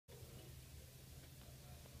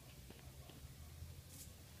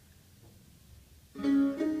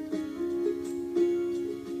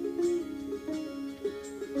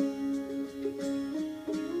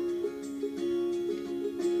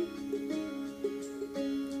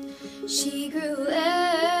She grew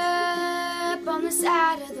up on the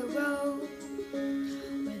side of the road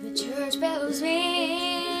where the church bells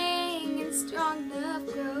ring and strong love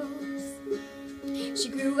grows. She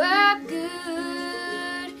grew up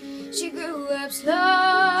good, she grew up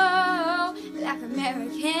slow, like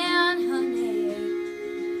American honey.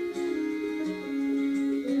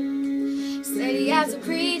 Steady as a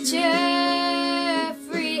preacher,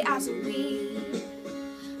 free as a weed.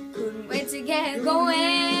 Couldn't wait to get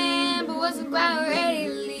going, but wasn't quite ready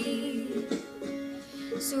to leave.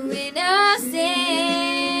 So innocent,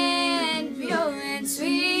 pure and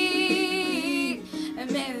sweet,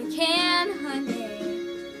 American honey.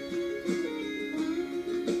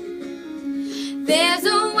 There's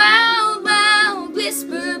a wild, wild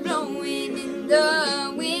whisper blowing in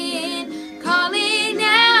the wind, calling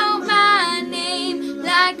out my name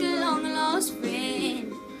like a long lost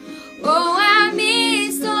friend. Oh, I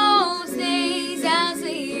miss those days as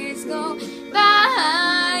the years go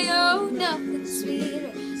by. Oh, nothing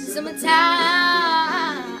sweeter than summertime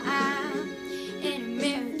and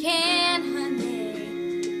American honey.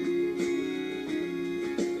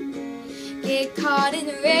 Get caught in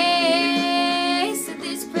the race of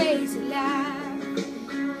this crazy life,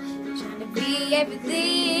 trying to be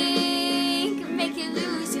everything can make you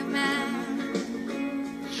lose your mind.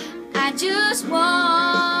 I just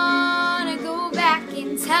wanna go back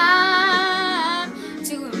in time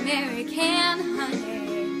to American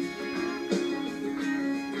honey.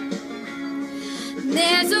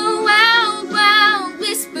 There's a wild, wild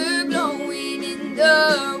whisper blowing in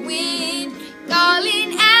the wind,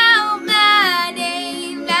 calling out my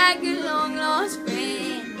name like a long lost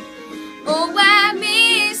friend. Oh, I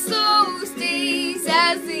miss those days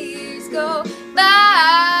as the years go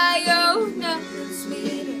by. Oh, nothing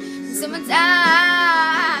sweeter than summertime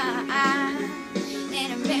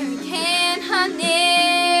and American honey.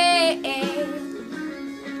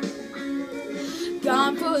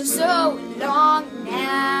 Gone for so long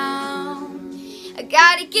now, I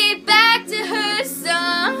gotta get back to her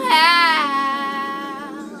somehow,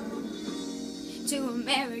 to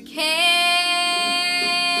American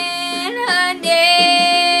honey.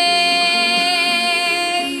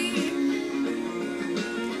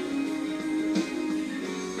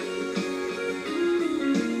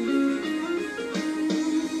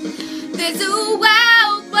 There's a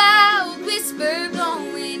wild, wild whisper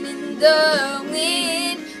blowing in the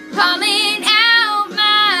wind, calling out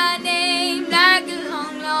my name like a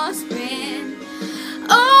long lost friend.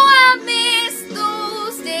 Oh, I miss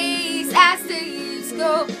those days as the years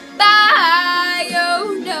go by.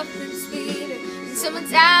 Oh, nothing sweeter than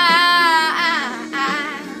summertime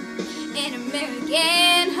in American